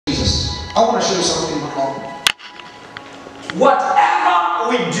I want to show you something, my Lord. Whatever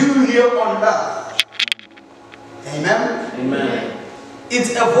we do here on earth, amen? Amen.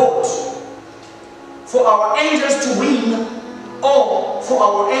 It's a vote for our angels to win or for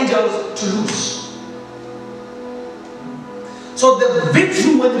our angels to lose. So the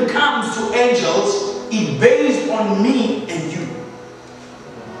victory when it comes to angels is based on me and you.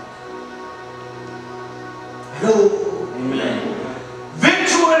 Hello? Amen.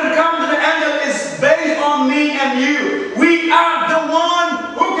 Victory when it comes to the angel is based on me and you. We are the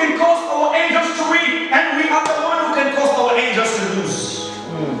one who can cause our angels to win, and we are the one who can cause our angels to lose.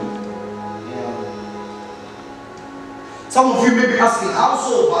 Some of you may be asking, how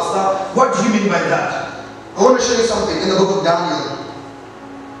so, Pastor? What do you mean by that? I want to show you something in the book of Daniel.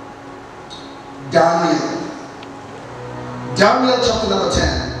 Daniel chapter number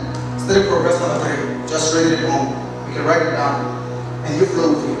 10. Study for verse number 3. Just read it at home. You can write it down and you flow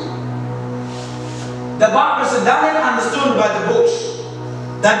with it. The Bible said Daniel understood by the books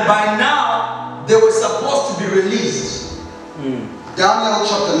that by now they were supposed to be released. Daniel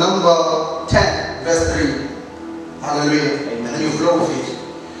chapter number 10 verse 3. Hallelujah. And then you flow with it.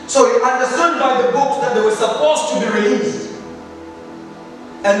 So he understood by the books that they were supposed to be released.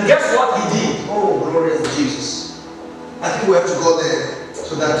 And guess what he did? Oh, glorious Jesus. I think we have to go there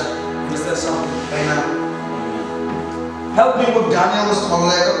so that you understand something. Amen. Help me with Daniel, Mr.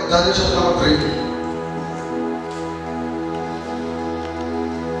 Malaka. Daniel chapter number 3.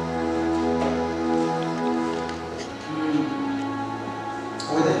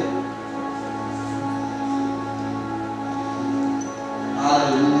 Over there.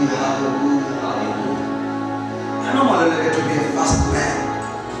 Hallelujah, hallelujah, hallelujah. I don't want to be a fast man.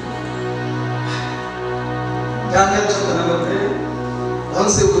 Daniel chapter number 3. Don't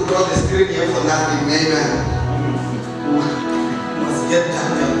say we brought the screen here for nothing. Amen. We must get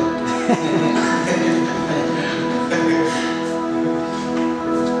Daniel.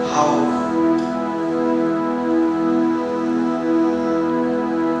 How?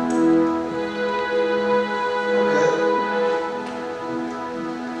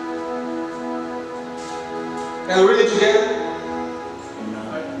 Can we read it together?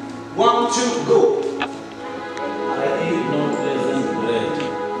 1, 2, go. I eat no pleasant bread,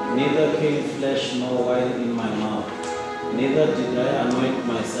 neither came flesh nor wine in my mouth, neither did I anoint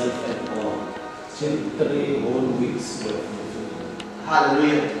myself at all, till 3 whole weeks were fulfilled.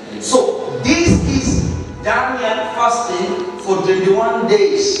 Hallelujah. So this is Daniel fasting for 21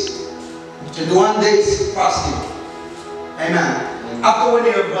 days. 21 days fasting. Amen. After when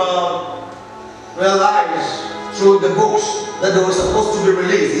you have realized through the books that they were supposed to be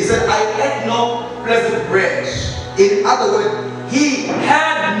released, he said, I ate no pleasant bread. In other words, he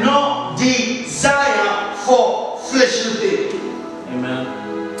had no desire for fleshly things. Amen.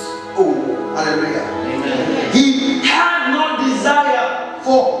 Oh, hallelujah. Amen. He had no desire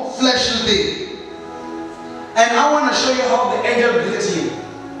for fleshly things. And I want to show you how the angel greeted him.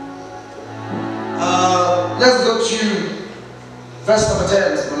 Let's go to verse number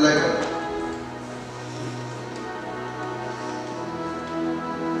 10. Mr. Malaka.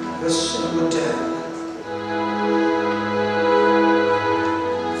 Verse number 10.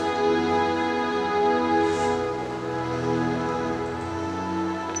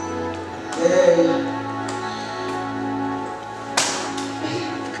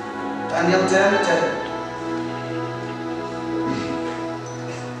 Daniel 10:10.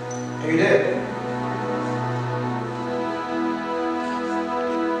 Are you there?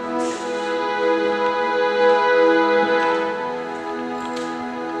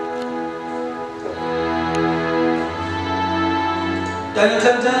 Daniel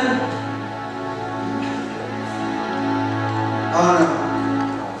 10:10. Oh no.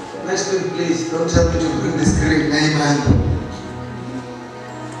 Next week, please don't tell me to bring the screen. Amen.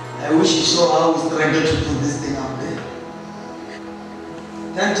 I wish you saw how we struggled to put this thing out there.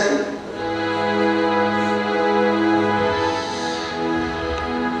 10:10.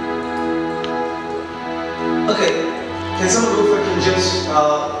 Okay. Can someone go for King James?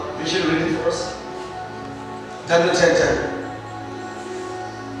 You should read it for us. Daniel 10:10.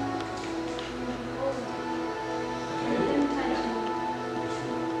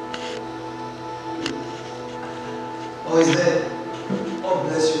 Oh, is there? Oh,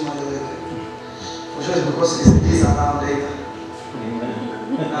 bless you, Mother. For sure, it's because these are around later. Amen.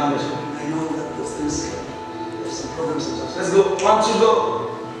 I know that those things have some problems sometimes. Let's go. 1, 2, go.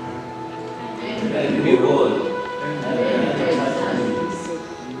 And behold,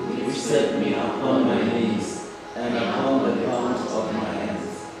 which set me upon my knees and upon the palms of my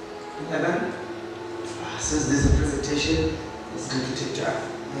hands. Amen. Since this is a presentation, it's going to take time.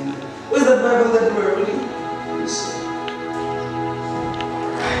 Amen. Where's the Bible that we're reading?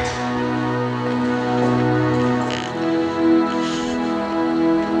 Right.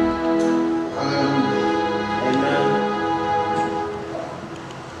 Hallelujah. Amen.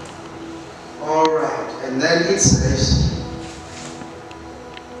 All right. And then it says,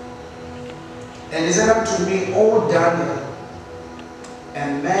 and is it up to me, O Daniel,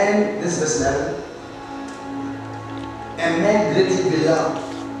 and man, this is verse 11, and man greatly beloved,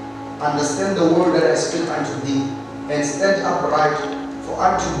 understand the word that I speak unto thee, and stand upright, for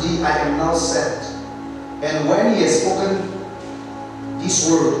unto thee I am now sent. And when he has spoken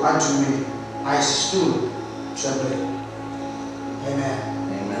this word unto me, I stood trembling. Amen.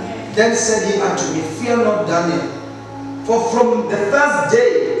 Amen. Then said he unto me, fear not, Daniel, for from the first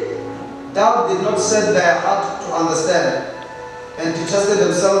day thou did not set thy heart to understand, and to test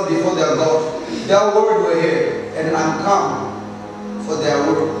themselves before their God. Their word were here, and I'm come for their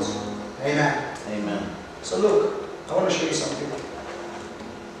words. Amen. Amen. So look, I want to show you something.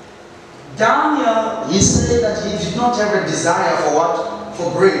 Daniel, he said that he did not have a desire for what?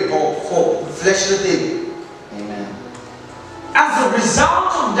 For bread or for fleshly thing. Amen. As a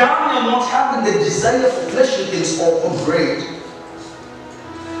result of Daniel not having the desire for fleshly things or for bread,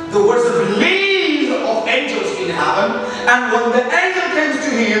 there was a release of angels in heaven, and when the angel came to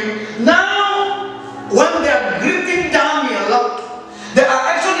him, now when they are greeting Daniel, they are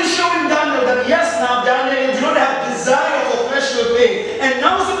actually showing Daniel that yes, now Daniel, you do not have desire for fleshly things, and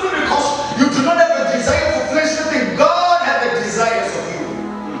now simply because you do not have a desire for fleshly things, God has the desires of you.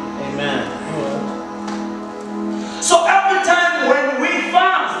 Amen. So every time when we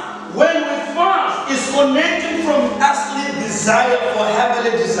fast is connected from earthly desire for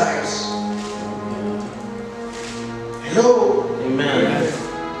heavenly desires. Hello? Amen.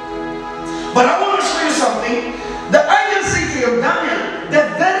 But I want to show you something. The angel said to him, Daniel, the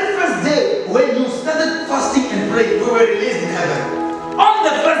very first day when you started fasting and praying, we were released in heaven. On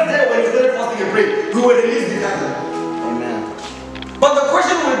the first day when you started fasting and praying, we were released in heaven. Amen. But the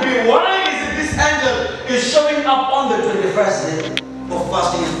question would be, why is it this angel is showing up on the 21st day of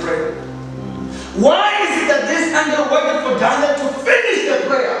fasting and praying? Why is it that this angel waited for Daniel to finish the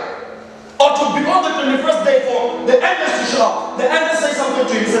prayer? Or to be on the 21st day for the angels to show up? The angel said something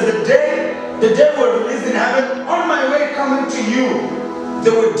to him. He said, the day we're released in heaven, on my way coming to you,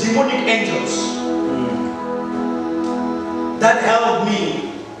 there were demonic angels that held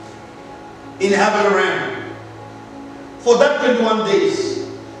me in heaven realm for that 21 days.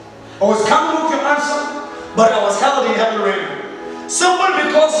 I was coming with your answer, but I was held in heaven realm. Simply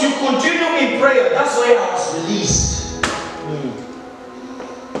because you continue in prayer, that's why I was released.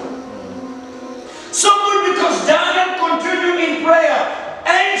 Simply because Daniel continued in prayer,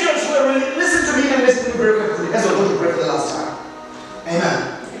 angels were released. Listen to me and listen to me very carefully, as I was going to pray for the last time. Amen.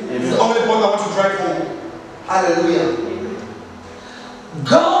 It's the only point I want to drive home. Hallelujah.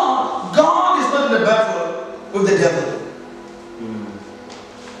 God is not in the battle with the devil.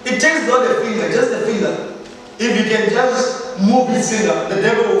 It takes God a finger, just a finger. If you can just move his finger, the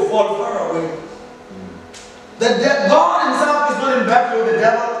devil will fall far away. God himself is not in battle with the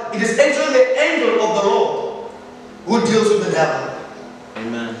devil. It is actually the angel of the Lord who deals with the devil.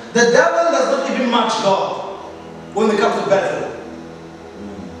 Amen. The devil does not even match God when it comes to battle.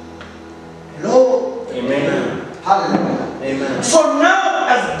 Hello? Amen. Hallelujah. Amen. So now,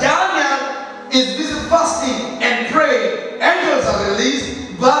 as Daniel is busy fasting and praying, angels are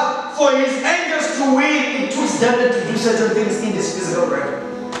released, but for his angels to win, it took Daniel to do certain things in this physical realm.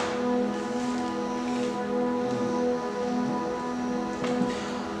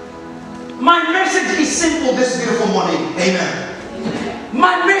 My message is simple this beautiful morning. Amen.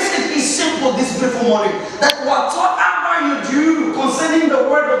 My message is simple this beautiful morning. That whatever you do concerning the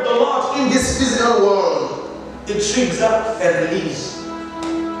word of the Lord in this physical world, it triggers a release.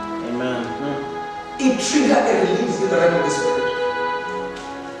 Amen. It triggers a release in the realm of the Spirit.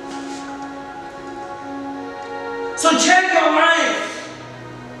 So check your life.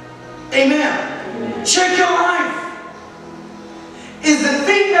 Amen. Check your life. Is the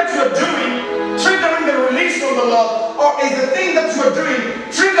thing that you're doing triggering the release of the Lord, or is the thing that you're doing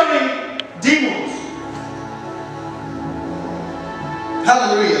triggering demons?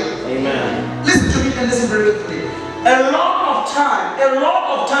 Hallelujah. Amen. Listen to me and listen very carefully. A lot of time,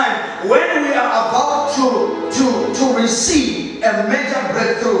 when we are about to receive a major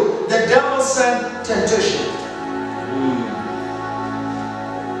breakthrough, the devil sends temptation.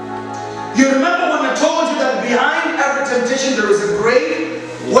 You remember when I told you that behind every temptation there is a grave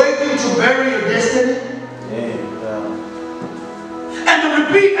waiting to bury your destiny? And I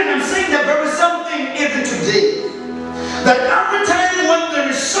repeat, and I'm saying that there is something even today, that every time when there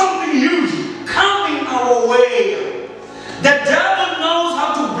is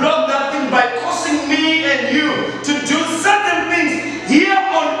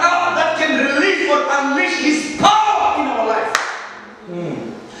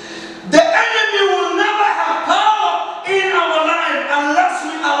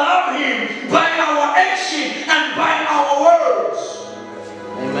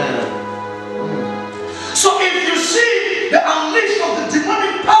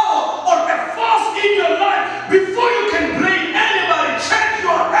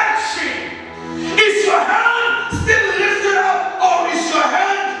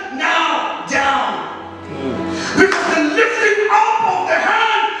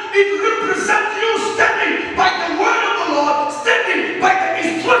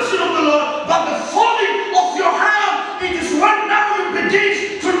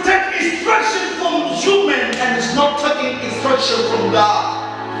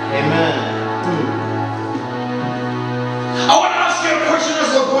Amen. I want to ask you a question as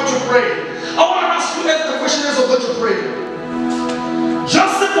we're going to pray. I want to ask you the question as we're going to pray.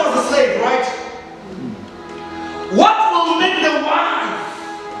 Joseph was a slave, right? What will make the wife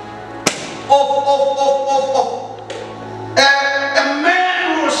of a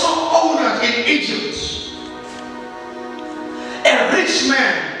man who was so honored in Egypt, a rich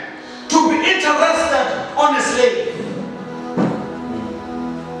man, to be interested on a slave?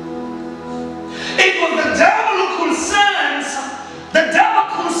 It was the devil concerns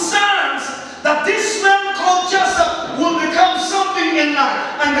that this man called Joseph will become something in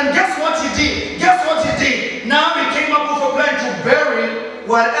life. And then guess what he did? Now he came up with a plan to bury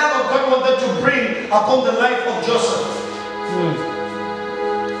whatever God wanted to bring upon the life of Joseph.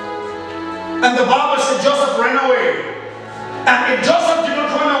 And the Bible said Joseph ran away. And if Joseph did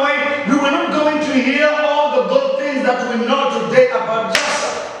not run away, we were not going to hear all the good things that we know today about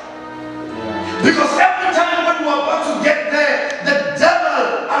Joseph. Because every time when we're about to get there, the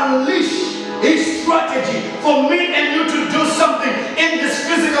devil unleashed his strategy for me and you to do something in this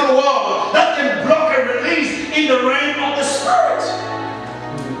physical world that can block a release in the realm of the spirit.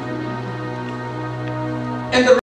 And the